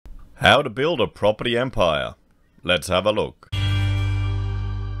How to build a property empire. Let's have a look.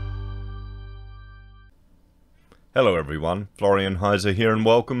 Hello everyone, Florian.Heise here and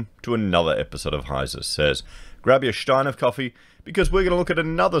welcome to another episode of HeiseSays. Grab your stein of coffee because we're going to look at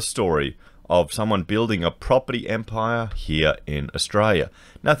another story of someone building a property empire here in Australia.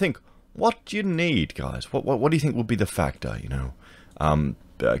 Now think, what do you need, guys? What do you think would be the factor,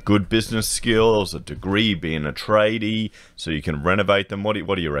 good business skills, a degree, being a tradie, so you can renovate them. What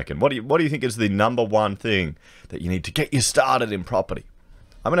do you reckon? What do you think is the number one thing that you need to get you started in property?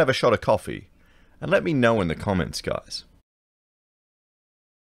 I'm going to have a shot of coffee. And let me know in the comments, guys.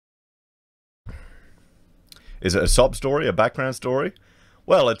 Is it a sob story, a background story?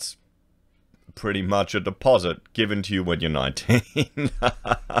 Well, it's pretty much a deposit given to you when you're 19.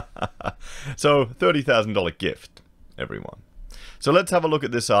 So, $30,000 gift, everyone. So let's have a look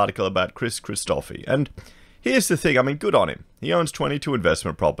at this article about Chris Christofi. And here's the thing, good on him. He owns 22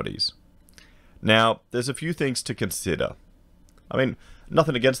 investment properties. Now, there's a few things to consider.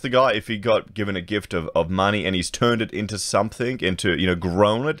 Nothing against the guy if he got given a gift of money and he's turned it into something,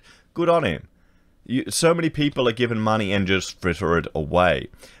 grown it. Good on him. So many people are given money and just fritter it away.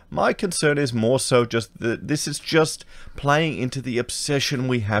 My concern is more so just that this is just playing into the obsession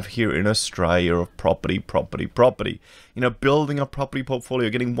we have here in Australia of property. Building a property portfolio,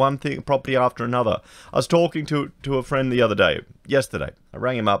 getting one property after another. I was talking to a friend yesterday. I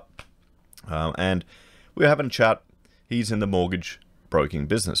rang him up and we were having a chat. He's in the mortgage broking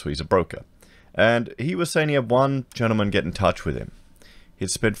business, so he's a broker. And he was saying he had one gentleman get in touch with him. He'd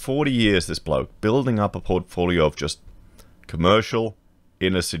spent 40 years, this bloke, building up a portfolio of just commercial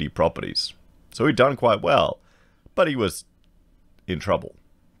inner city properties. So he'd done quite well, but he was in trouble.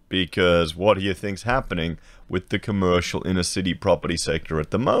 Because what do you think's happening with the commercial inner city property sector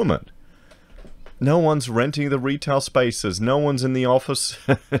at the moment? No one's renting the retail spaces. No one's in the office.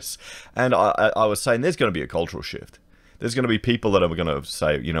 And I was saying there's going to be a cultural shift. There's going to be people that are going to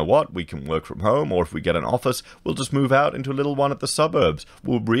say, you know what, we can work from home, or if we get an office, we'll just move out into a little one at the suburbs.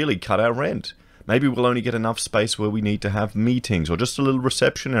 We'll really cut our rent. Maybe we'll only get enough space where we need to have meetings, or just a little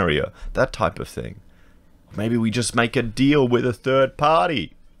reception area, that type of thing. Maybe we just make a deal with a third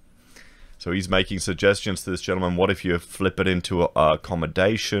party. So he's making suggestions to this gentleman. What if you flip it into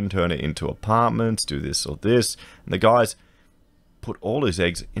accommodation, turn it into apartments, do this or this? And the guy's put all his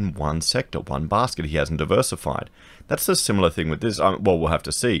eggs in one sector, one basket. He hasn't diversified. That's a similar thing with this. Well, we'll have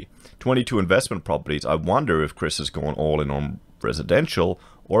to see. 22 investment properties. I wonder if Chris has gone all in on residential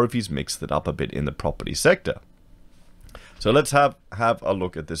or if he's mixed it up a bit in the property sector. So let's have a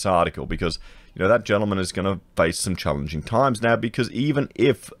look at this article because, that gentleman is going to face some challenging times now because even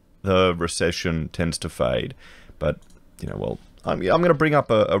if the recession tends to fade, but, I'm going to bring up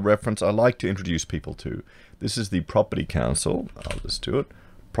a reference I like to introduce people to. This is the Property Council. I'll just do it.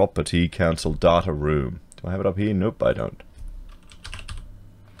 Property Council Data Room. Do I have it up here? Nope, I don't.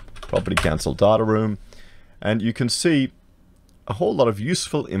 Property Council Data Room. And you can see a whole lot of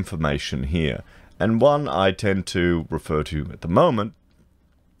useful information here. And one I tend to refer to at the moment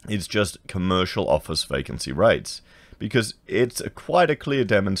is just commercial office vacancy rates. Because it's quite a clear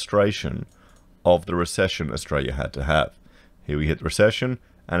demonstration of the recession Australia had to have. Here we hit the recession,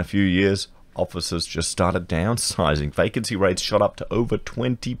 and a few years, offices just started downsizing. Vacancy rates shot up to over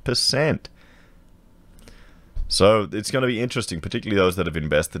 20%. So it's going to be interesting, particularly those that have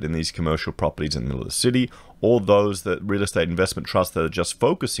invested in these commercial properties in the middle of the city, or those that real estate investment trusts that are just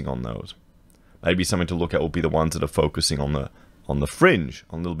focusing on those. Maybe something to look at will be the ones that are focusing on the fringe,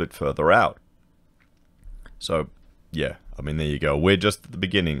 a little bit further out. So, yeah, there you go. We're just at the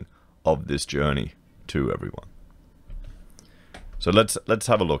beginning of this journey too, everyone. So let's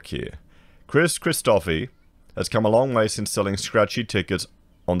have a look here. Chris Christofi has come a long way since selling scratchy tickets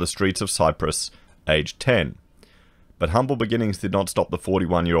on the streets of Cyprus, aged 10. But humble beginnings did not stop the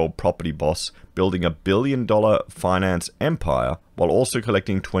 41-year-old property boss building a billion-dollar finance empire while also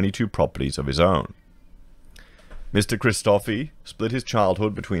collecting 22 properties of his own. Mr. Christofi split his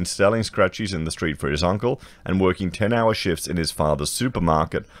childhood between selling scratchies in the street for his uncle and working 10-hour shifts in his father's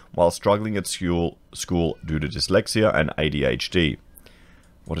supermarket while struggling at school due to dyslexia and ADHD.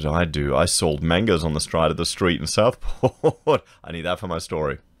 What did I do? I sold mangoes on the side of the street in Southport. I need that for my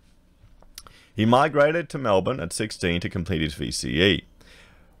story. He migrated to Melbourne at 16 to complete his VCE.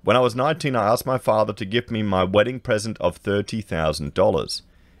 When I was 19, I asked my father to gift me my wedding present of $30,000.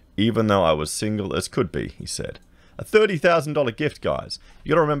 Even though I was single as could be, he said. A $30,000 gift, guys. You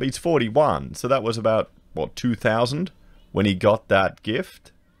gotta remember, he's 41, so that was about, what, 2,000 when he got that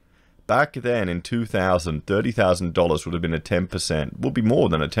gift? Back then, in 2000, $30,000 would have been a 10%, would be more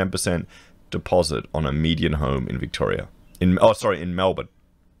than a 10% deposit on a median home in Victoria. In Melbourne.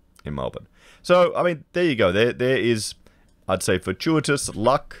 in Melbourne. So, I mean, there you go. There is, I'd say, fortuitous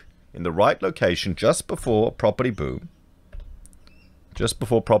luck in the right location just before a property boom. Just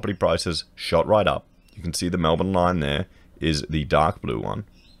before property prices shot right up. You can see the Melbourne line there is the dark blue one.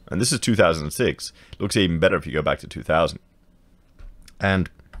 And this is 2006. Looks even better if you go back to 2000. And,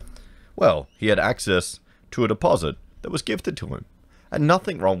 well, he had access to a deposit that was gifted to him. And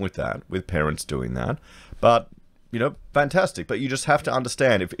nothing wrong with that, with parents doing that. But, you know, fantastic. But you just have to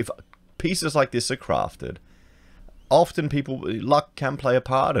understand, if pieces like this are crafted, often luck can play a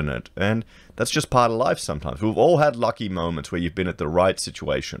part in it. And that's just part of life sometimes. We've all had lucky moments where you've been at the right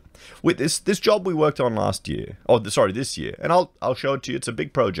situation. With this job we worked on this year. And I'll show it to you. It's a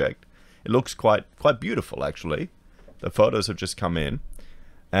big project. It looks quite beautiful, actually. The photos have just come in.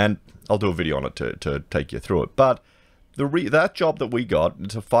 And I'll do a video on it to take you through it. But that job that we got,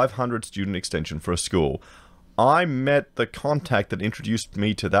 it's a 500 student extension for a school. I met the contact that introduced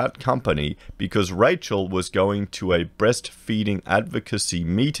me to that company because Rachel was going to a breastfeeding advocacy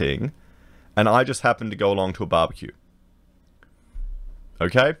meeting, and I just happened to go along to a barbecue.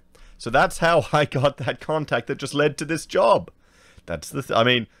 Okay? So that's how I got that contact that just led to this job. That's I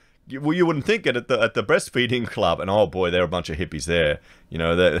mean, you wouldn't think it at the breastfeeding club, and oh boy, there are a bunch of hippies there. You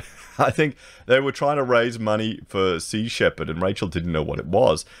know, I think they were trying to raise money for Sea Shepherd, and Rachel didn't know what it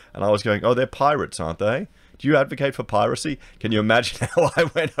was. And I was going, oh, they're pirates, aren't they? Do you advocate for piracy? Can you imagine how I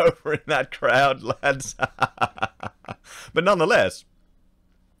went over in that crowd, lads? But nonetheless,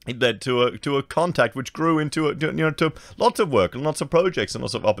 it led to a contact which grew into to lots of work and lots of projects and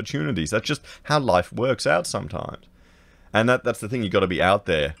lots of opportunities. That's just how life works out sometimes. And that's the thing, you've got to be out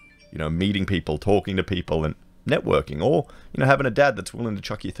there, you know, meeting people, talking to people, and networking, or, you know, having a dad that's willing to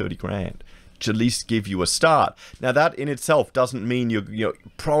chuck you 30 grand to at least give you a start. Now, that in itself doesn't mean you're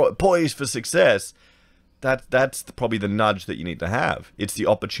poised for success. That's probably the nudge that you need to have. It's the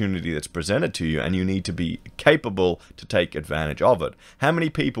opportunity that's presented to you, and you need to be capable to take advantage of it. How many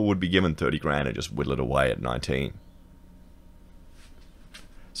people would be given 30 grand and just whittle it away at 19?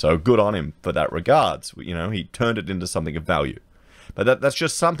 So good on him for that regards. You know, he turned it into something of value. But that's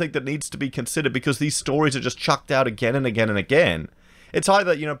just something that needs to be considered, because these stories are just chucked out again and again and again. It's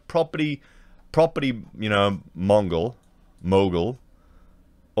either, you know, property, you know, mogul,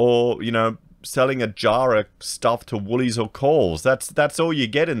 or, you know, selling a jar of stuff to Woolies or Coles. That's all you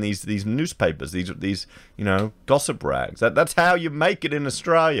get in these newspapers, these you know, gossip rags. That's how you make it in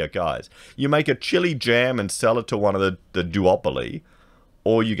Australia, guys. You make a chili jam and sell it to one of the duopoly,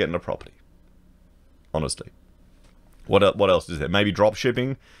 or you get in a property. Honestly. What else is there? Maybe drop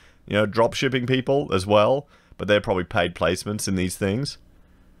shipping, you know, drop shipping people as well, but they're probably paid placements in these things.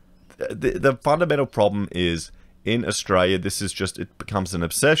 The fundamental problem is, in Australia, it becomes an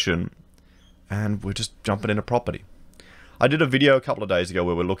obsession, and we're just jumping into property. I did a video a couple of days ago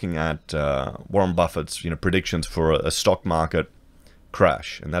where we're looking at Warren Buffett's, you know, predictions for a stock market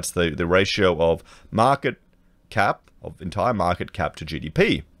crash, and that's the ratio of market cap, of entire market cap to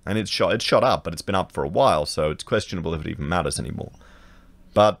GDP. And it's shot up, but it's been up for a while, so it's questionable if it even matters anymore.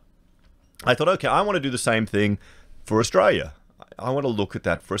 But I thought, okay, I want to do the same thing for Australia. I want to look at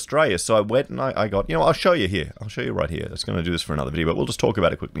that for Australia. So I went and I got, you know, I'll show you here. I'll show you right here. I was going to do this for another video, but we'll just talk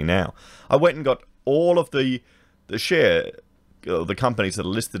about it quickly now. I went and got all of the companies that are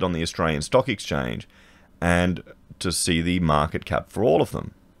listed on the Australian Stock Exchange, and to see the market cap for all of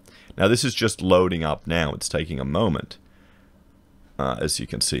them. Now, this is just loading up now. It's taking a moment. As you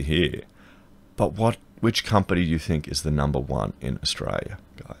can see here. But which company do you think is the #1 in Australia,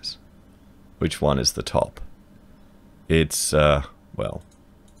 guys? Which one is the top? It's, well,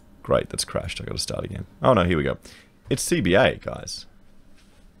 great, that's crashed. I got to start again. Oh no, here we go. It's CBA, guys.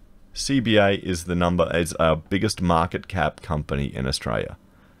 CBA is is our biggest market cap company in Australia.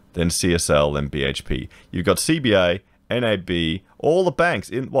 Then CSL, then BHP. You've got CBA, NAB, all the banks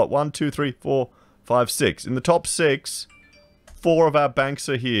in, what, 1, 2, 3, 4, 5, 6. In the top 6... 4 of our banks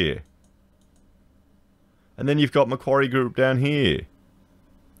are here. And then you've got Macquarie Group down here.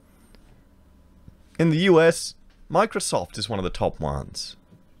 In the US, Microsoft is one of the top ones.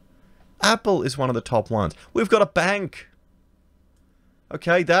 Apple is one of the top ones. We've got a bank.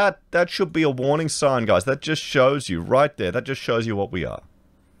 Okay, that should be a warning sign, guys. That just shows you right there. That just shows you what we are.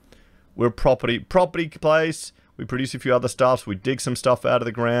 We're a property place. We produce a few other stuffs. We dig some stuff out of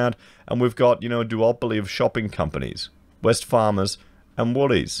the ground. And we've got, you know, a duopoly of shopping companies. West Farmers and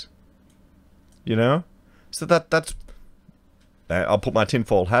Woolies. You know? So that's... I'll put my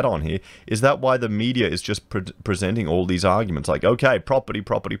tinfoil hat on here. Is that why the media is just presenting all these arguments? Like, okay,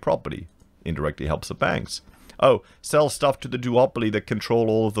 property. Indirectly helps the banks. Oh, sell stuff to the duopoly that control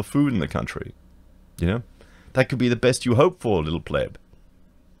all of the food in the country. You know? That could be the best you hope for, little pleb.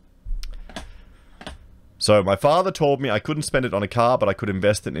 So my father told me I couldn't spend it on a car, but I could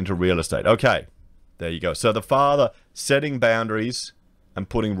invest it into real estate. Okay, there you go. So the father setting boundaries and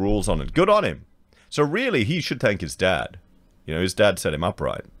putting rules on it. Good on him. So really, he should thank his dad. You know, his dad set him up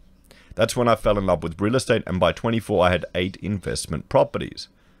right. That's when I fell in love with real estate, and by 24, I had 8 investment properties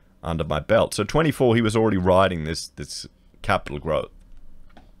under my belt. So 24, he was already riding this capital growth.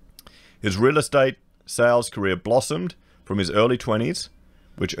 His real estate sales career blossomed from his early 20s,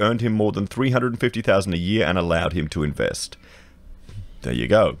 which earned him more than $350,000 a year and allowed him to invest. There you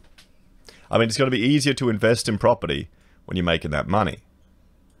go. I mean, it's going to be easier to invest in property when you're making that money.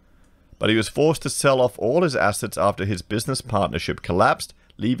 But he was forced to sell off all his assets after his business partnership collapsed,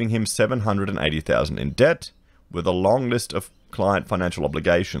 leaving him $780,000 in debt, with a long list of client financial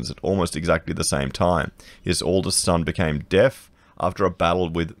obligations at almost exactly the same time. His oldest son became deaf after a battle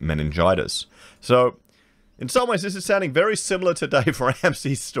with meningitis. So, in some ways, this is sounding very similar to Dave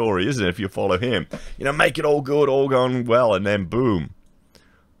Ramsey's story, isn't it, if you follow him? You know, make it all good, all going well, and then boom.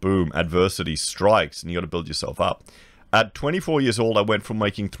 Boom, adversity strikes, and you got to build yourself up. At 24 years old, I went from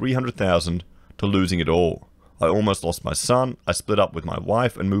making $300,000 to losing it all. I almost lost my son, I split up with my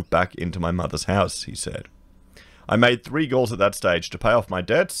wife, and moved back into my mother's house, he said. I made 3 goals at that stage: to pay off my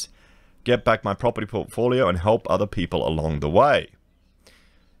debts, get back my property portfolio, and help other people along the way.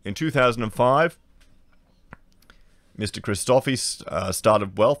 In 2005, Mr. Christofi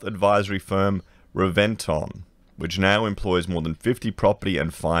started wealth advisory firm Reventon, which now employs more than 50 property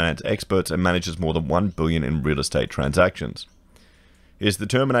and finance experts and manages more than $1 billion in real estate transactions. His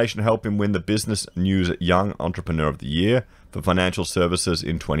determination helped him win the Business News Young Entrepreneur of the Year for financial services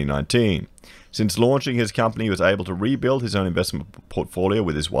in 2019. Since launching his company, he was able to rebuild his own investment portfolio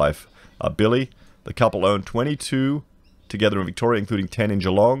with his wife, Billy. The couple owned 22 together in Victoria, including 10 in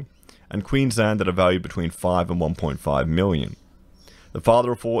Geelong, and Queensland that are valued between 5 and 1.5 million. The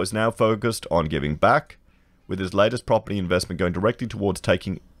father of 4 is now focused on giving back, with his latest property investment going directly towards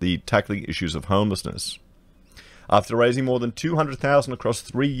tackling issues of homelessness. After raising more than $200,000 across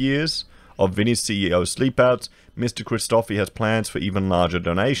 3 years of Vinny's CEO sleepouts, Mr. Christofi has plans for even larger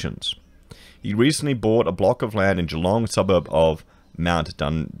donations. He recently bought a block of land in Geelong, suburb of Mount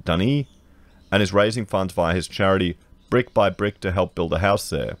Dunedin, and is raising funds via his charity Brick by Brick to help build a house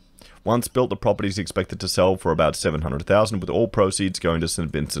there. Once built, the property is expected to sell for about $700,000, with all proceeds going to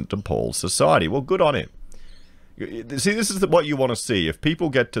St. Vincent de Paul Society. Well, good on him. See, this is what you want to see. If people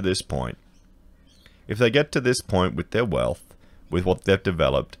get to this point, if they get to this point with their wealth, with what they've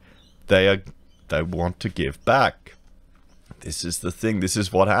developed, they want to give back. This is the thing. This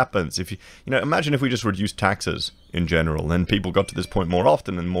is what happens. If you imagine if we just reduced taxes in general, then people got to this point more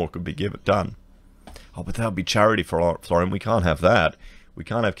often and more could be done. Oh, but that would be charity for Florian. We can't have that. We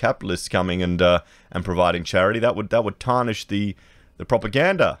can't have capitalists coming and providing charity. That would tarnish the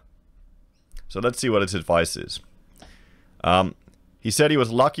propaganda. So let's see what his advice is. He said he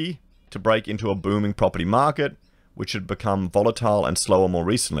was lucky to break into a booming property market, which had become volatile and slower more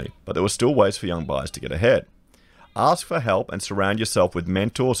recently, but there were still ways for young buyers to get ahead. Ask for help and surround yourself with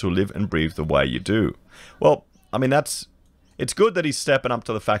mentors who live and breathe the way you do. Well, I mean, it's good that he's stepping up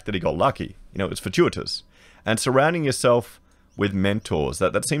to the fact that he got lucky. It's fortuitous. And surrounding yourself with mentors,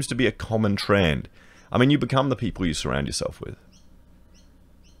 that seems to be a common trend. I mean, you become the people you surround yourself with.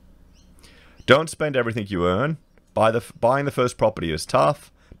 Don't spend everything you earn. Buying the first property is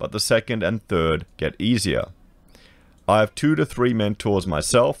tough, but the second and third get easier. I have 2 to 3 mentors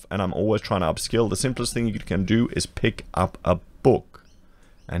myself, and I'm always trying to upskill. The simplest thing you can do is pick up a book.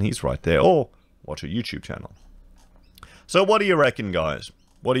 And he's right there. Or watch a YouTube channel. So what do you reckon, guys?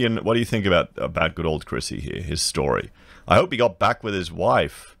 What do you think about good old Chrissy here, his story? I hope he got back with his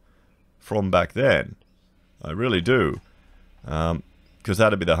wife from back then. I really do. Because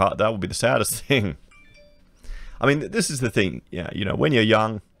that would be the saddest thing. I mean, this is the thing. Yeah, when you're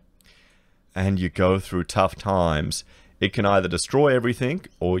young and you go through tough times, it can either destroy everything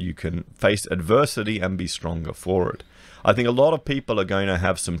or you can face adversity and be stronger for it. I think a lot of people are going to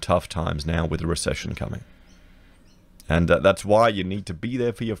have some tough times now with the recession coming. And that's why you need to be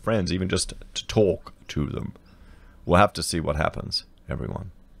there for your friends, even just to talk to them. We'll have to see what happens, everyone.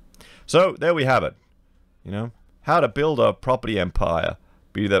 So, there we have it. How to build a property empire.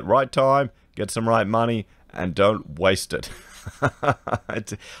 Be that right time, get some right money, and don't waste it.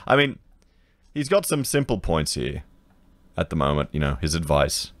 I mean, he's got some simple points here at the moment, his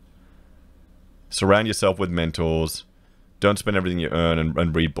advice. Surround yourself with mentors. Don't spend everything you earn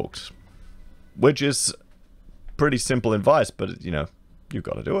and read books. Which is pretty simple advice, but, you've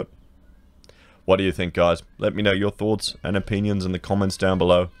got to do it. What do you think, guys? Let me know your thoughts and opinions in the comments down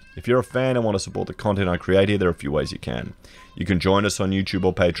below. If you're a fan and want to support the content I create here, there are a few ways you can. You can join us on YouTube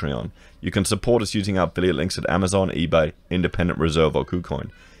or Patreon. You can support us using our affiliate links at Amazon, eBay, Independent Reserve, or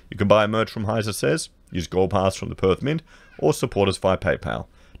Kucoin. You can buy merch from HeiseSays, use Gold Pass from the Perth Mint, or support us via PayPal.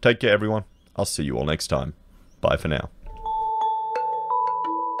 Take care, everyone. I'll see you all next time. Bye for now.